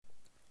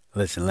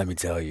Listen, let me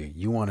tell you,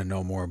 you want to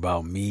know more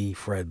about me,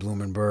 Fred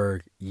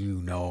Blumenberg? You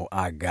know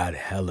I got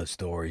hella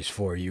stories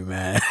for you,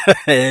 man.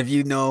 If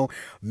you know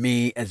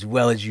me as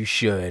well as you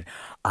should,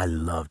 I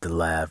love to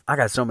laugh. I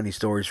got so many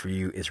stories for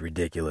you, it's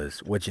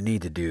ridiculous. What you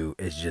need to do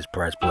is just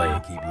press play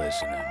and keep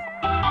listening.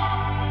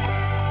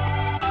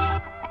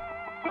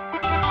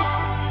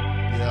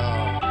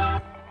 Yo.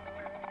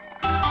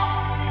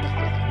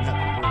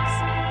 Nothing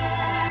worse.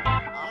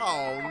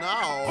 Oh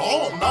no.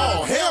 Oh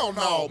no, hell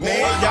no, boy.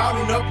 Man, y'all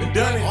done up and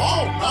done it.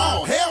 Oh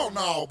no, hell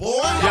no,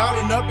 boy. Y'all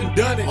done up and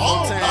done it.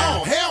 Oh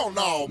no, hell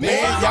no, boy.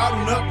 Man, y'all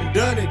done up and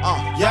done it.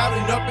 Y'all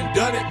done up and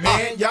done it,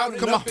 man. Y'all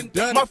done up and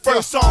done it. My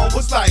first song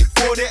was like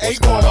 48 What's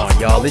going on,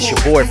 y'all? This your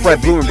boy, Fred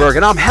Blumenberg,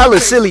 and I'm hella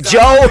silly,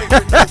 Joe.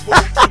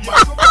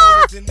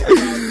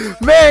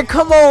 Man,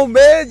 come on,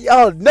 man.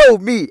 Y'all know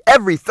me.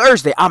 Every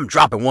Thursday, I'm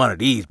dropping one of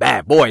these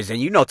bad boys. And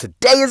you know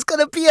today is going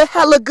to be a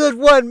hella good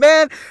one,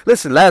 man.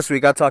 Listen, last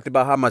week I talked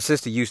about how my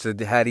sister used to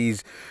have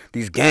these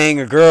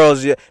gang of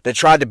girls that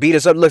tried to beat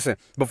us up. Listen,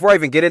 before I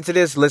even get into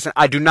this, listen,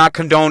 I do not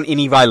condone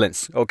any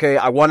violence, okay?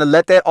 I want to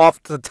let that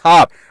off the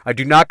top. I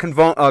do not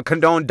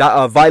condone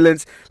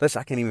violence. Listen,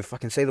 I can't even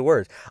fucking say the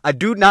words. I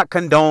do not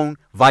condone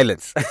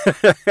violence,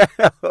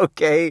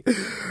 okay?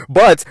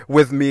 But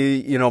with me,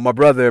 you know, my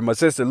brother and my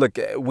sister, look,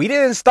 we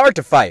didn't start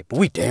the fight, but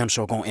we damn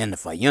sure gonna end the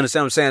fight. You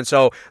understand what I'm saying?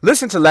 So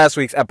listen to last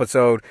week's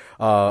episode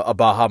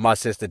about how my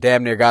sister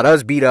damn near got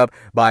us beat up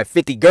by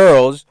 50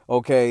 girls,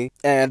 okay?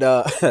 And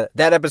that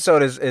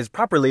episode is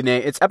properly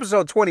named. It's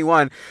episode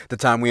 21, the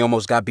time we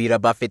almost got beat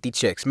up by 50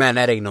 chicks. Man,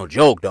 that ain't no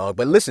joke, dog.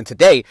 But listen,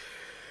 today,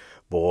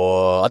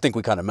 boy, I think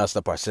we kind of messed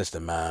up our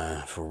system,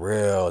 man. For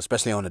real.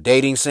 Especially on the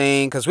dating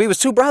scene. Because we was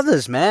two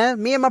brothers,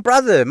 man. Me and my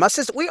brother. My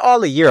sister, we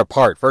all a year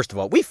apart, first of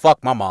all. We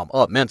fucked my mom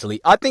up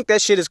mentally. I think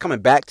that shit is coming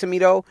back to me,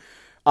 though.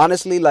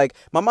 Honestly, like,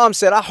 my mom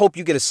said, I hope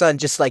you get a son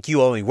just like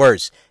you, only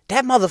worse.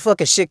 That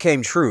motherfucking shit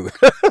came true.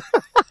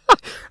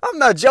 I'm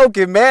not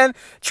joking, man.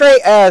 Trey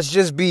ass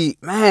just be,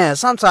 man,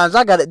 sometimes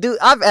I gotta do,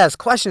 I've asked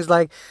questions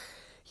like,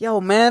 yo,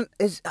 man,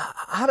 is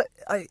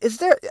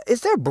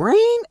there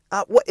brain?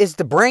 What is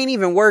the brain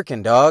even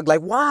working, dog?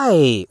 Like,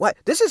 why? What?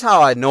 This is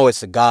how I know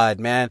it's a God,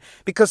 man.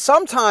 Because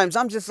sometimes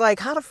I'm just like,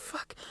 how the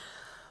fuck?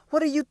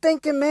 What are you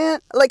thinking, man?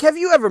 Like, have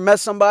you ever met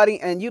somebody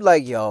and you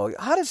like, yo,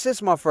 how does this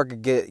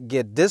motherfucker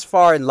get this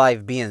far in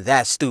life being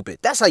that stupid?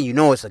 That's how you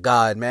know it's a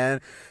God,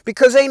 man.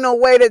 Because ain't no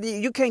way that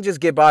you can't just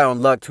get by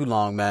on luck too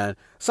long, man.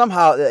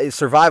 Somehow, it's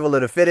survival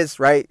of the fittest,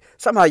 right?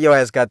 Somehow your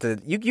ass got to,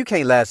 you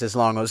can't last this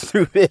long on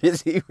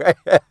stupidity, right?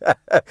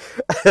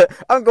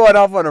 I'm going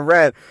off on a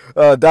rant,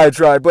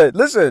 diatribe. But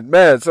listen,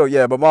 man, so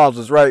yeah, my mom's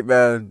was right,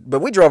 man.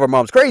 But we drove our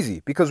moms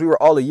crazy because we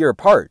were all a year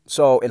apart.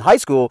 So in high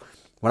school,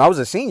 when I was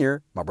a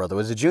senior, my brother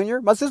was a junior,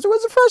 my sister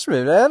was a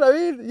freshman, man. I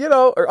mean, you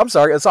know, or I'm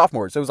sorry, a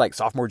sophomore. So it was like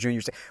sophomore, junior.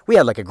 We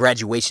had like a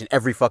graduation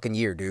every fucking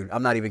year, dude.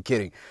 I'm not even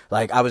kidding.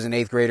 Like, I was an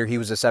 8th grader, he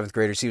was a 7th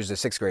grader, she was a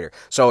 6th grader.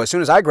 So as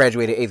soon as I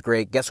graduated 8th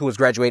grade, guess who was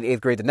graduating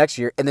 8th grade the next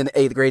year? And then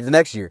 8th grade the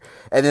next year.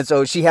 And then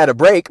so she had a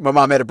break, my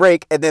mom had a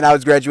break, and then I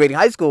was graduating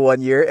high school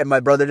one year, and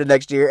my brother the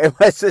next year, and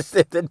my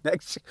sister the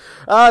next year.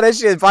 Oh, that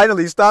shit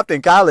finally stopped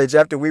in college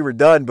after we were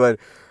done, but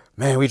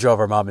man, we drove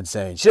our mom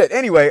insane. Shit.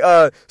 Anyway,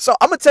 so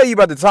I'm going to tell you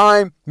about the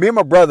time me and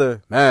my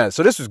brother, man,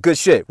 so this was good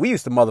shit. We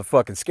used to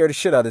motherfucking scare the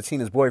shit out of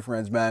Tina's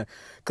boyfriends, man.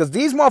 Because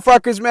these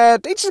motherfuckers, man,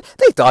 they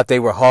thought they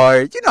were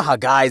hard. You know how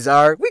guys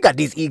are. We got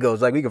these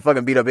egos. Like, we can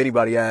fucking beat up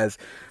anybody's ass.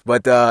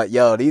 But,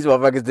 yo, these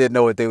motherfuckers didn't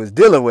know what they was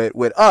dealing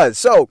with us.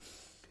 So,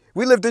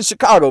 we lived in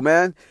Chicago,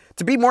 man.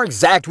 To be more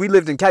exact, we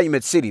lived in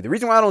Calumet City. The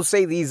reason why I don't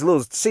say these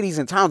little cities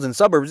and towns and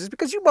suburbs is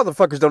because you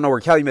motherfuckers don't know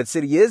where Calumet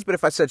City is. But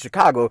if I said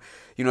Chicago,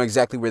 you know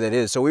exactly where that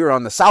is. So we were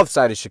on the south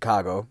side of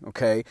Chicago,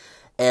 okay?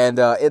 And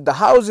the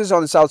houses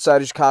on the south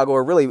side of Chicago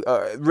are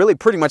really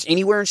pretty much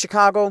anywhere in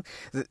Chicago.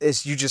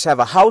 You just have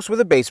a house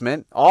with a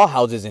basement. All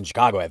houses in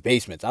Chicago have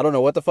basements. I don't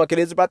know what the fuck it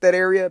is about that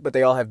area, but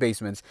they all have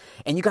basements.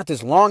 And you got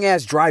this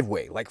long-ass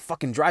driveway. Like,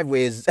 fucking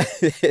driveway is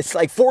it's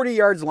like 40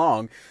 yards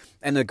long.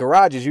 And the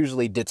garage is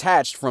usually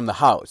detached from the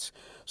house.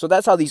 So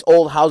that's how these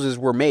old houses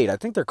were made. I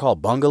think they're called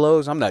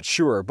bungalows. I'm not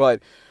sure.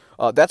 But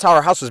that's how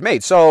our house was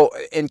made. So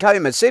in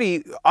Calumet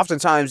City,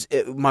 oftentimes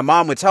my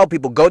mom would tell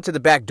people, go to the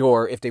back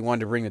door if they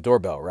wanted to ring the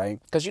doorbell, right?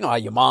 Because you know how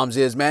your mom's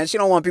is, man. She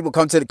don't want people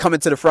come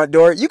into the front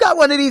door. You got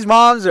one of these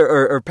moms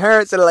or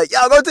parents that are like,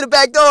 yo, go to the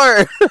back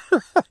door.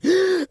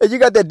 And you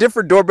got that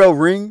different doorbell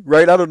ring,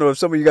 right? I don't know if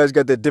some of you guys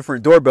got that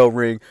different doorbell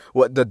ring.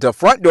 What the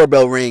front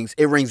doorbell rings,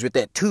 it rings with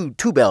that two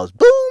bells.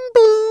 Boom,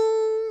 boom.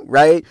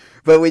 Right?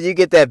 But when you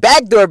get that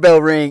back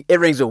doorbell ring, it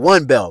rings with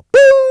one bell.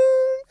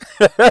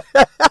 Boom!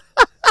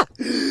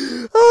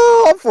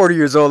 Oh, I'm 40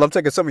 years old. I'm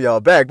taking some of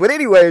y'all back. But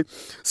anyway,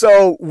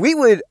 so we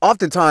would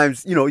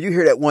oftentimes, you know, you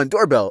hear that one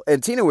doorbell,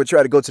 and Tina would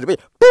try to go to the bed.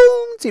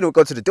 Boom! Tina would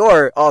go to the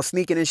door, all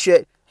sneaking and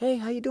shit. hey,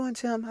 how you doing,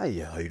 Tim? Hey,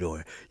 yeah, how you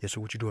doing? Yes,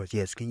 so what you doing?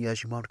 Yes, can you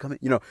ask your mom to come in?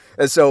 You know,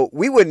 and so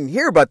we wouldn't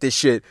hear about this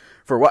shit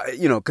for a while,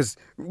 you know, because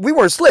we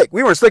weren't slick.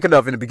 We weren't slick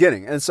enough in the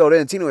beginning. And so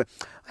then Tina would,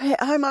 hey,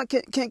 hi, Mom,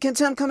 can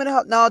Tim come in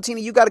out? No,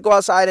 Tina, you got to go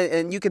outside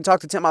and you can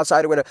talk to Tim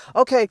outside or whatever.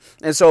 Okay.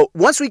 And so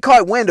once we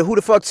caught wind of who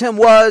the fuck Tim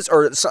was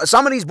or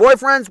some of these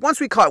boyfriends, once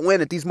we caught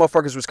wind that these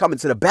motherfuckers was coming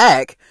to the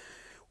back,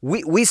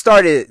 we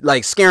started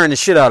like scaring the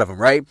shit out of them,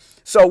 right?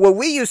 So what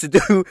we used to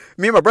do,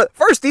 me and my brother,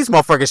 first these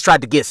motherfuckers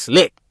tried to get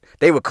slick.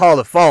 They would call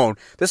the phone.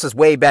 This is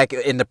way back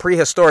in the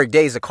prehistoric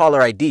days of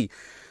caller ID.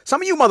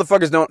 Some of you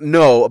motherfuckers don't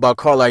know about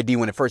caller ID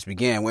when it first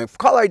began. When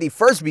caller ID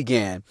first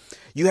began,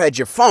 you had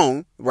your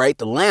phone, right,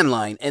 the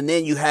landline, and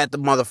then you had the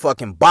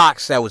motherfucking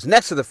box that was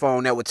next to the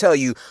phone that would tell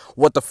you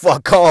what the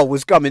fuck call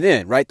was coming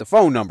in, right, the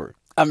phone number.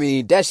 I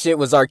mean, that shit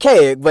was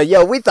archaic, but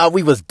yo, we thought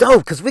we was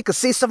dope because we could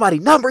see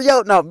somebody's number.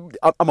 Yo, now,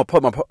 I'm going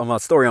to put my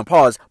story on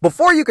pause.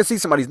 Before you could see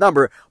somebody's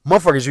number,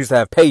 motherfuckers used to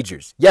have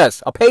pagers.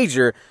 Yes, a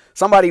pager.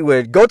 Somebody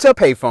would go to a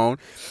payphone,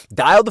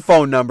 dial the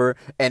phone number,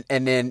 and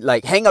then,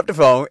 like, hang up the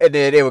phone, and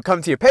then it would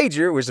come to your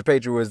pager, which the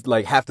pager was,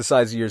 like, half the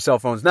size of your cell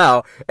phones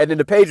now, and then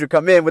the pager would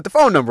come in with the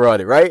phone number on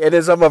it, right? And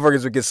then some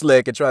motherfuckers would get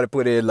slick and try to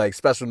put in, like,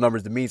 special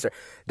numbers to mean.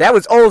 That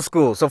was old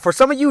school. So for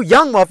some of you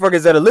young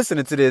motherfuckers that are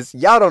listening to this,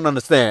 y'all don't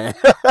understand.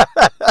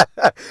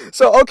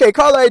 So, okay,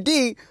 caller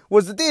ID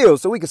was the deal.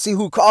 So we could see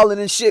who calling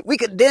and shit. We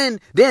could then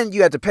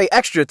you had to pay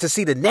extra to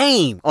see the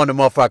name on the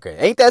motherfucker.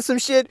 Ain't that some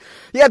shit?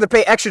 You had to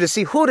pay extra to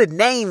see who the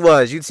name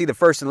was. You'd see the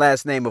first and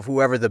last name of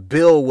whoever the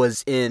bill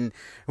was in,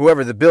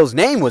 whoever the bill's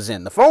name was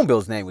in, the phone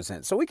bill's name was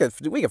in. So we could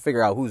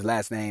figure out whose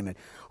last name and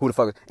who the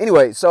fuck.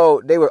 Anyway,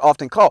 so they would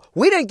often call.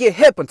 We didn't get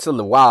hip until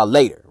a while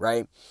later,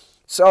 right?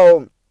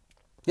 So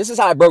this is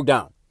how it broke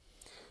down.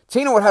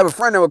 Tina would have a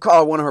friend that would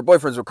call, one of her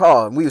boyfriends would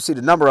call, and we would see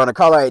the number on the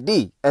caller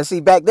ID. And see,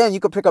 back then, you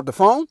could pick up the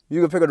phone.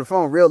 You could pick up the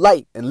phone real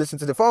light and listen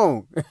to the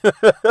phone.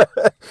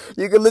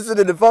 You could listen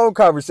to the phone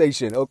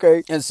conversation,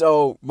 okay? And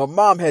so my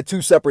mom had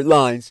two separate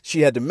lines.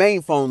 She had the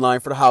main phone line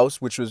for the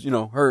house, which was, you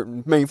know, her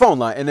main phone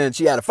line. And then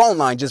she had a phone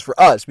line just for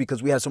us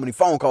because we had so many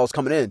phone calls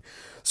coming in.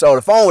 So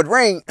the phone would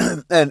ring,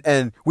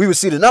 and we would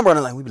see the number on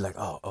the line. We'd be like,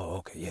 oh,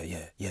 okay,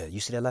 yeah. You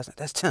see that last night?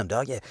 That's Tim,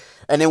 dog, yeah.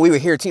 And then we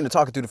would hear Tina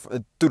talking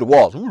through the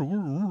walls.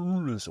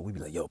 So we'd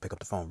be like, yo, pick up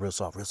the phone real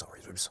soft.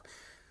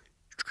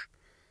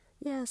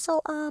 Yeah, so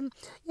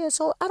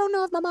I don't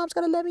know if my mom's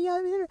gonna let me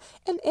out here,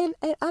 and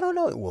I don't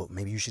know. Well,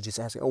 maybe you should just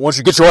ask her. Once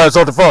you get your ass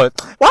off the phone,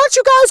 why don't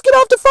you guys get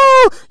off the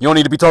phone? You don't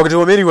need to be talking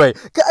to him anyway.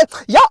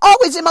 Y'all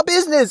always in my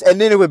business, and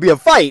then it would be a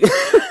fight.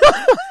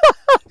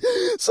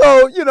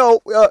 So, you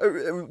know,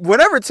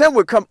 whenever Tim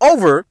would come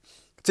over,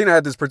 Tina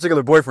had this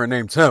particular boyfriend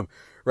named Tim,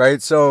 right?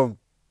 So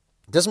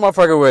this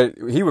motherfucker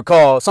would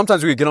call.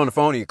 Sometimes we would get on the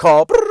phone, he'd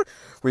call.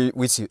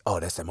 We'd see, oh,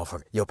 that's that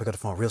motherfucker. Yo, pick up the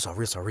phone real soft.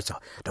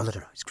 Don't let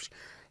her know.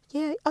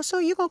 Yeah, so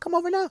you gonna come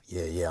over now?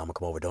 Yeah, I'm gonna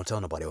come over. Don't tell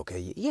nobody,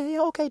 okay?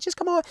 Yeah, okay, just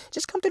come over.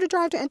 Just come through the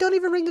drive-thru and don't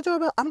even ring the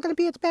doorbell. I'm gonna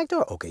be at the back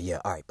door. Okay,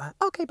 yeah, all right, bye.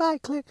 Okay, bye,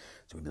 click.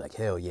 So we'd be like,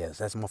 hell yes,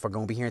 that's motherfucker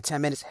gonna be here in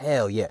 10 minutes?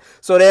 Hell yeah.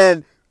 So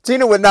then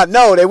Tina would not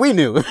know that we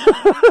knew.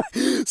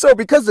 So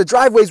because the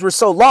driveways were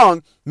so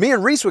long, me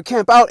and Reese would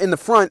camp out in the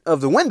front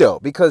of the window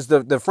because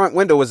the front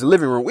window was the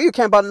living room. We would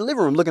camp out in the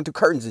living room looking through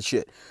curtains and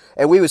shit.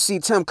 And we would see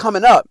Tim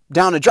coming up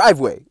down the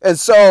driveway. And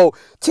so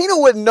Tina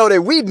wouldn't know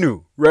that we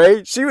knew,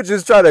 right? She would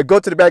just try to go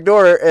to the back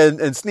door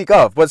and sneak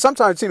off. But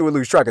sometimes Tina would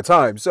lose track of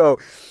time. So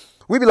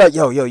we'd be like,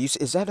 yo,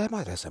 is that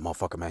man? That's that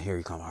motherfucker, man. Here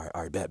he come. All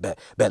right, bet.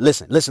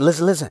 Listen.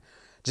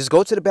 Just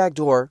go to the back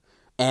door.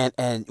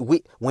 And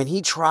when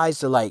he tries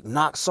to like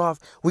knock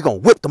soft, we gonna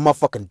whip the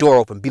motherfucking door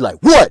open and be like,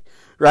 what?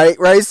 Right?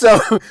 So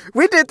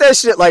we did that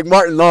shit like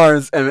Martin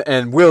Lawrence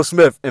and Will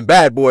Smith and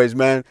Bad Boys,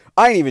 man.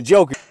 I ain't even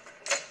joking.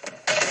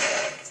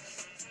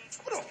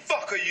 Who the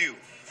fuck are you?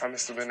 I'm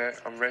Mr. Bennett.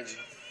 I'm Reggie.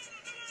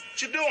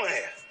 What you doing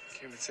here?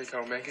 Came to take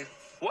out Megan.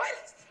 What?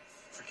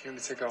 I came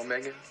to take out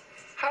Megan.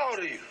 How old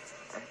are you?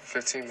 I'm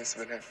 15, Mr.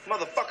 Bennett.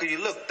 Motherfucker,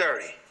 you look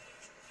 30.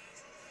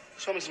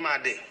 Show me some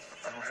ID.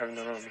 I don't have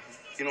none on me.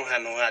 You don't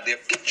have no idea.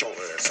 Get your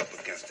ass up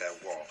against that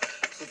wall.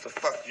 What the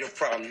fuck is your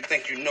problem? You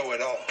think you know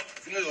it all?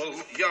 You little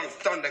young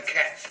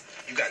Thundercats.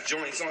 You got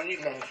joints on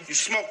you? No. You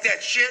smoke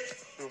that shit?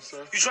 No,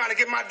 sir. You trying to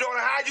get my daughter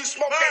high? You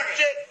smoke that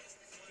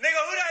shit? Nigga,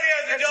 who that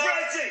is, the It's dog?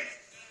 Reggie.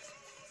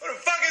 Who the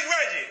fuck is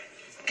Reggie?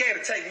 Came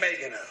to take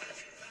Megan out.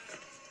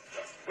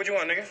 What you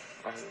want, nigga?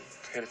 I'm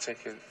here to take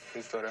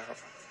his daughter out.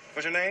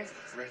 What's your name?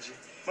 Reggie.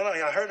 Well,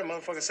 no, I heard the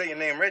motherfucker say your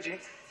name, Reggie.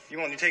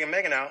 You taking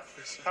Megan out?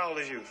 Yes, sir. How old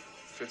is you?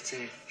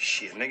 15.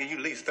 Shit, nigga, you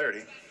at least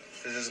 30.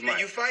 This is Can Mike.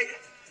 you fight?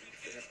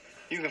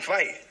 You can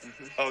fight.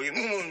 Oh, you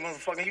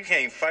motherfucker, you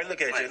can't fight. Look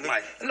at you.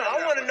 Mike. No,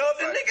 I want to know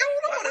if the nigga.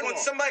 Come on.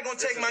 Somebody gonna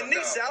take This my is a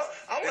niece dog. out.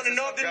 I want to This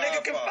know is if the a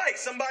nigga can godfather. fight.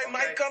 Somebody Okay.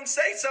 might come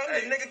say something.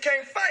 Hey. The nigga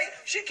can't fight.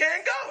 She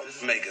can't go. This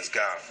is Megan's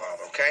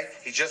godfather, okay?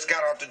 He just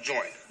got out the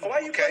joint. Why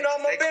you okay? putting all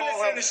my They call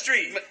business him- in the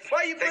street?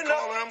 Why you They putting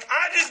call all? him-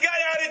 I just got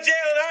out of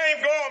jail and I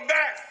ain't going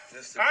back.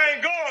 Listen. I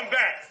ain't going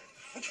back.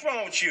 What's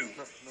wrong with you?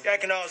 You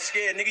acting all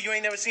scared, nigga. You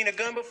ain't never seen a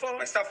gun before?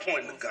 Man, stop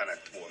pointing the gun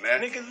at the boy, man.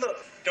 Nigga,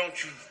 look. Don't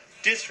you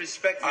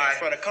disrespect me All right. in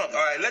front of company.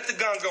 All right, let the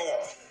gun go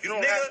off. You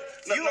don't Nigga,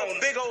 have... you a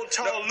big old,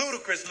 tall,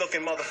 ludicrous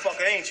looking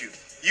motherfucker, ain't you?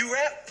 You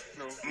rap?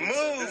 No.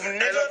 Move, Hey,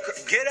 nigga.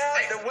 look, Get out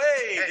hey, the way.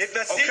 hey, If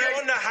I see okay.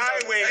 you on the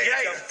highway, Hey, get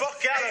hey, the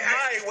fuck out of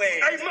hey, my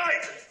way. Hey,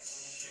 Mike!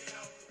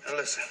 Now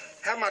listen,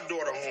 have my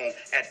daughter home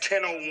at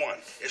 10:01.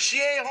 If she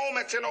ain't home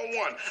at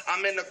 10:01,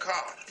 I'm in the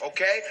car,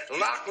 okay?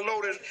 Lock,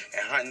 loaded,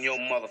 and hunting your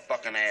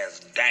motherfucking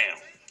ass down.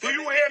 Do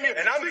you hear me?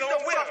 And I'm Speak going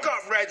the with fuck him.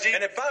 up, Reggie.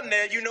 And if I'm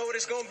there, you know what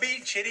it's gonna be?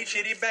 Chitty,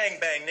 chitty, bang,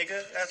 bang,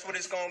 nigga. That's what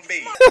it's gonna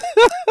be.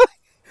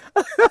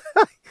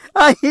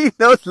 I ain't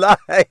no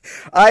lie.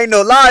 I ain't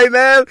no lie,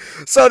 man.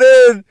 So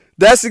then,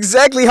 that's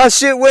exactly how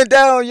shit went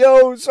down,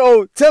 yo.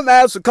 So Tim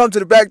Abs would come to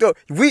the back door.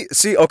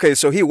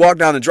 So he walked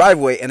down the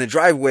driveway, and the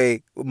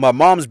driveway, my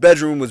mom's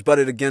bedroom was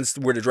butted against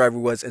where the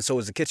driveway was, and so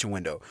was the kitchen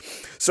window.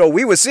 So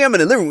we would see him in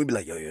the living room. We'd be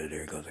like, yo,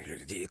 there he goes.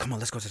 Come on,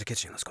 let's go to the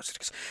kitchen.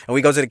 And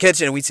we go to the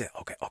kitchen, and we'd say,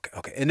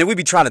 okay. And then we'd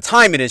be trying to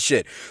time it and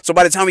shit. So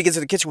by the time we get to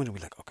the kitchen window, we're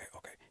like, okay.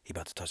 He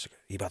about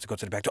to go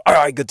to the back door. All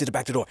right, go to the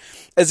back door.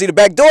 And see, the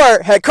back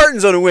door had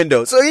curtains on the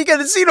window, so he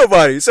couldn't see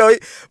nobody. So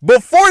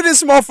before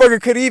this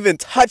motherfucker could even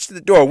touch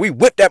the door, we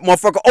whipped that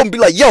motherfucker open and be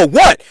like, yo,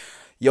 what?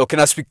 Yo, can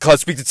I speak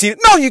to Tina?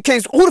 No, you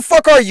can't. Who the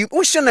fuck are you?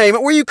 What's your name?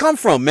 Where you come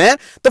from, man?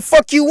 The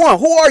fuck you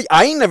want? Who are you?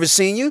 I ain't never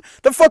seen you.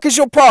 The fuck is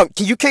your problem?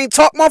 You can't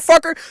talk,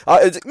 motherfucker?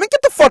 Man,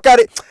 get the fuck out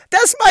of it.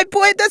 That's my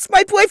boy. That's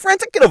my boyfriend. I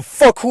don't give a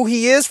fuck who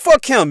he is.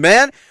 Fuck him,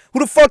 man. Who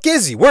the fuck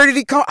is he? Where did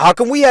he come? How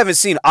come we haven't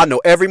seen him? I know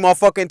every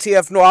motherfucker in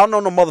TF. No, I don't know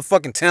no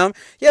motherfucking Tim.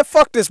 Yeah,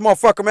 fuck this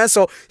motherfucker, man.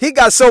 So he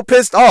got so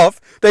pissed off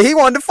that he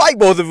wanted to fight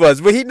both of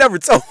us, but he never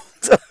told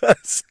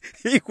us.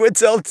 He would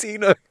tell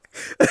Tina.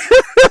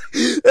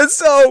 And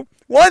so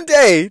one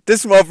day,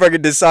 this motherfucker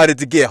decided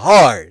to get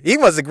hard. He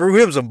must have grew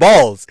him some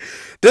balls.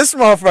 This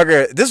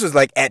motherfucker, this was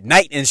like at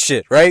night and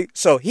shit, right?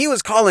 So he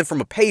was calling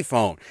from a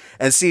payphone.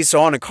 And see,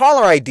 so on a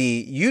caller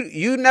ID,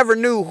 you never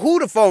knew who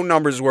the phone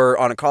numbers were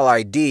on a caller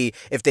ID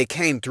if they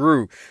came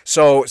through.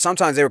 So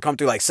sometimes they would come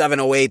through like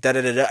 708,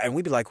 da-da-da-da, and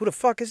we'd be like, who the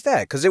fuck is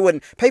that? Because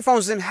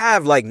payphones didn't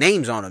have like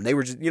names on them. They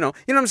were just, you know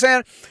what I'm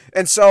saying?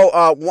 And so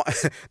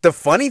the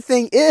funny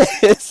thing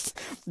is,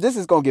 this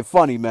is going to get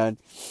funny, man.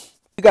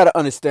 You got to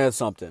understand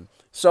something.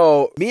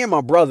 So me and my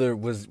brother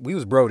was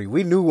Brody.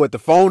 We knew what the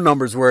phone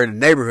numbers were in the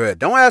neighborhood.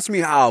 Don't ask me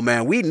how,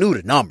 man. We knew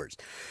the numbers.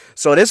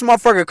 So this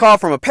motherfucker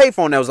called from a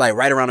payphone that was like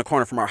right around the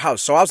corner from our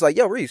house. So I was like,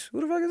 yo, Reese, who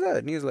the fuck is that?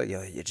 And he was like,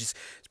 yo, just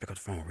pick up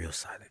the phone real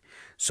silent.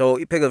 So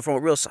he picked up the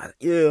phone real silent.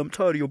 Yeah, I'm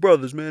tired of your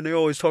brothers, man. They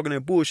always talking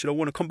that bullshit. I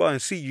want to come by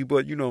and see you,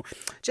 but,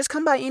 just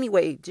come by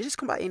anyway. Just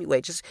come by anyway.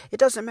 It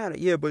doesn't matter.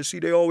 Yeah, but see,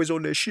 they always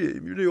on that shit.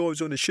 They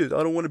always on that shit.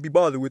 I don't want to be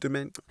bothered with it,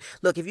 man.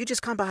 Look, if you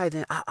just come by,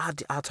 then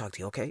I'll talk to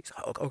you, okay?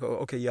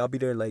 Okay, yeah, I'll be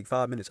there in like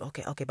 5 minutes.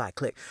 Okay, bye,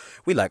 click.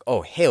 We like,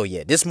 oh, hell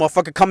yeah. This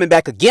motherfucker coming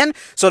back again?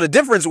 So the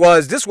difference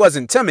was, this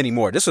wasn't Tim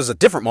anymore. This was a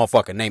different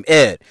motherfucker named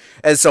Ed.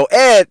 And so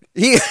Ed,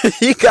 he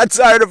got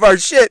tired of our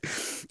shit.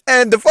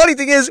 And the funny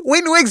thing is,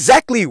 we knew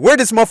exactly where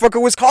this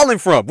motherfucker was calling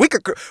from. We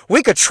could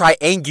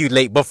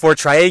triangulate before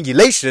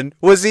triangulation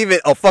was even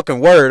a fucking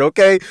word,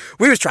 okay?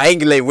 We was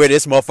triangulating where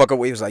this motherfucker,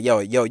 we was like, yo,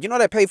 you know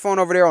that payphone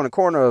over there on the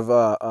corner of,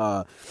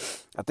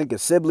 I think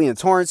it's Sibley and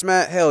Torrance,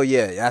 man? Hell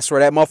yeah, that's where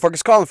that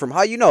motherfucker's calling from.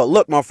 How you know?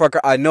 Look,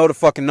 motherfucker, I know the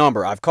fucking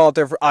number. I've called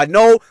there I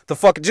know the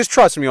fucking, just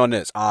trust me on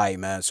this. Alright,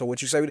 man, so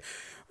what you say?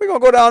 We're going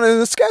to go down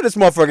and scare this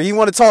motherfucker. He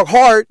want to talk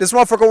hard. This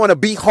motherfucker want to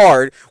be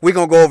hard. We're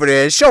going to go over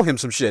there and show him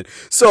some shit.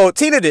 So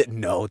Tina didn't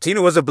know.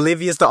 Tina was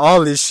oblivious to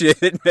all this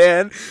shit,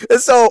 man. And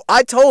so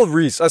I told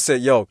Reese, I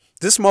said, yo,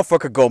 this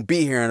motherfucker going to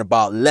be here in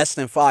about less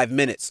than 5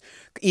 minutes.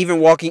 Even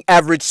walking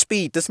average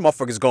speed, this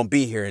motherfucker's going to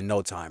be here in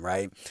no time,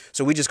 right?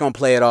 So we just going to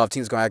play it off.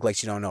 Tina's going to act like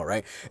she don't know,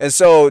 right? And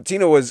so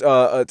Tina was,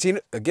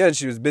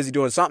 she was busy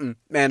doing something.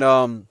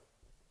 And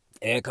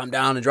come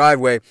down the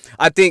driveway.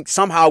 I think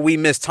somehow we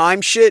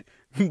mistimed shit.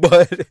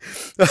 But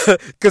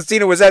because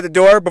Tina was at the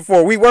door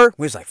before we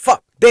was like,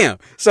 fuck, damn.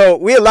 So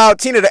we allowed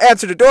Tina to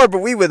answer the door, but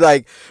we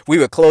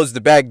would close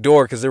the back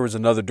door because there was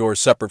another door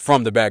separate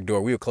from the back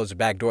door. We would close the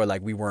back door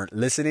like we weren't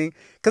listening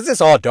because it's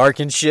all dark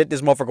and shit.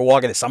 This motherfucker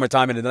walking at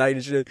summertime in the night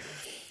and shit.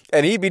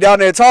 And he'd be down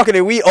there talking,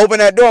 and we open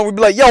that door, and we'd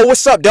be like, yo,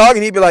 what's up, dog?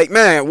 And he'd be like,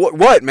 man,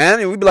 what, man?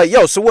 And we'd be like,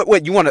 yo, so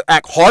what, you want to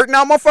act hard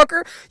now,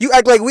 motherfucker? You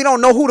act like we don't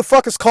know who the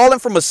fuck is calling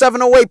from a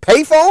 708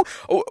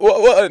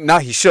 payphone? Now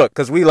he shook,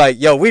 because we like,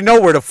 yo, we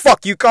know where the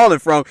fuck you calling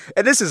from.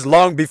 And this is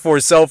long before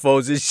cell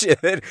phones and shit.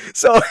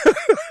 So,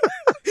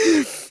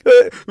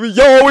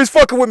 yo, always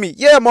fucking with me.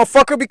 Yeah,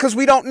 motherfucker, because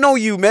we don't know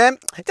you, man.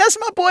 That's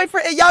my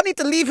boyfriend, and y'all need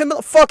to leave him.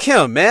 Fuck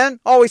him, man.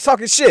 Always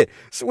talking shit.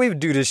 So we would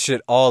do this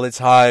shit all the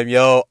time,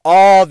 yo.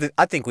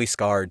 I think we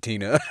scarred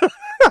Tina.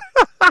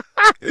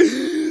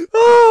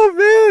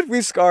 Oh, man.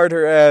 We scarred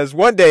her ass.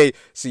 One day,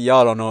 see,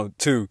 y'all don't know,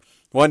 too.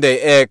 One day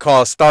Ed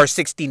called star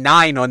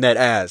 69 on that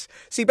ass.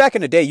 See, back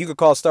in the day, you could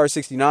call star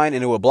 69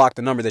 and it would block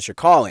the number that you're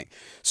calling.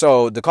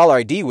 So the caller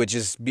ID would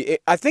just be,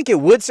 I think it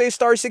would say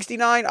star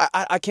 69.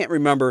 I can't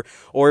remember.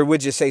 Or it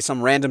would just say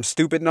some random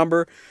stupid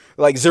number,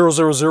 like 000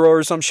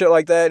 or some shit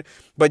like that.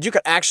 But you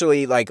could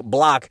actually like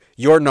block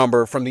your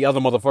number from the other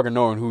motherfucker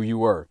knowing who you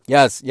were.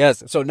 Yes.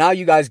 So now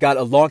you guys got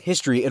a long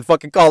history in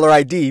fucking caller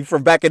ID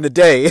from back in the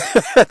day.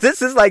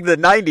 This is like the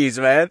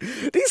 90s, man.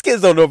 These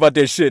kids don't know about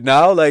this shit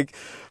now. Like,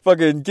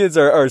 fucking kids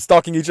are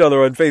stalking each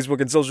other on Facebook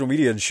and social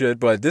media and shit,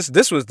 but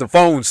this was the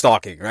phone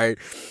stalking, right?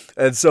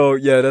 And so,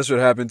 yeah, that's what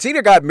happened.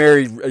 Tina got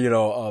married,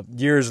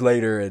 years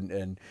later,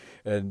 and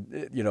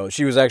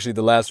she was actually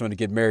the last one to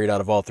get married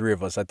out of all three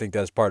of us. I think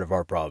that's part of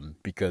our problem,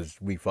 because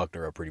we fucked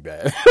her up pretty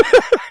bad.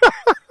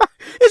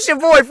 It's your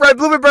boy, Fred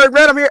Blumenberg,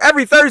 man. I'm here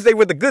every Thursday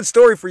with a good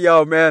story for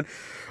y'all, man,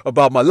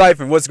 about my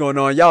life and what's going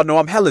on. Y'all know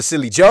I'm hella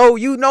silly Joe.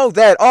 You know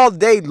that all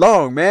day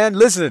long, man.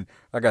 Listen,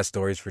 I got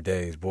stories for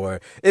days, boy.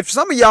 If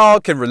some of y'all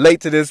can relate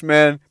to this,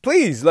 man,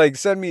 please,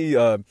 send me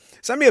a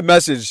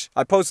message.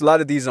 I post a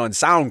lot of these on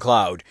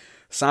SoundCloud.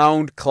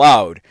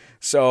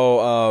 So,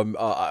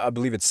 I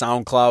believe it's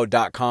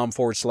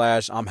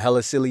soundcloud.com/I'm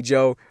hella silly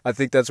Joe. I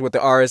think that's what the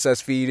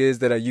RSS feed is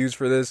that I use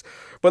for this.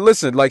 But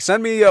listen,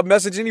 send me a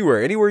message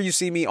anywhere you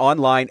see me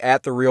online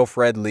at The Real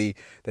Fred Lee,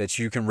 that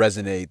you can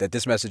resonate, that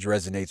this message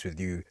resonates with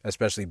you,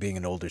 especially being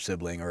an older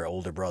sibling or an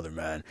older brother,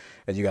 man.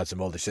 And you got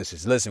some older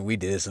sisters. Listen, we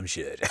did some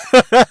shit.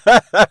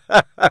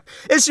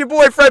 It's your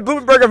boy, Fred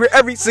Blumenberg. I'm here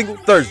every single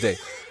Thursday.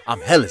 I'm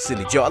hella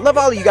silly Joe. I love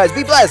all of you guys.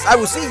 Be blessed. I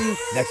will see you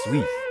next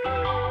week.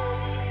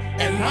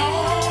 And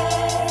all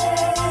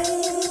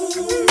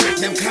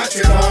them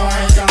country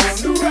boys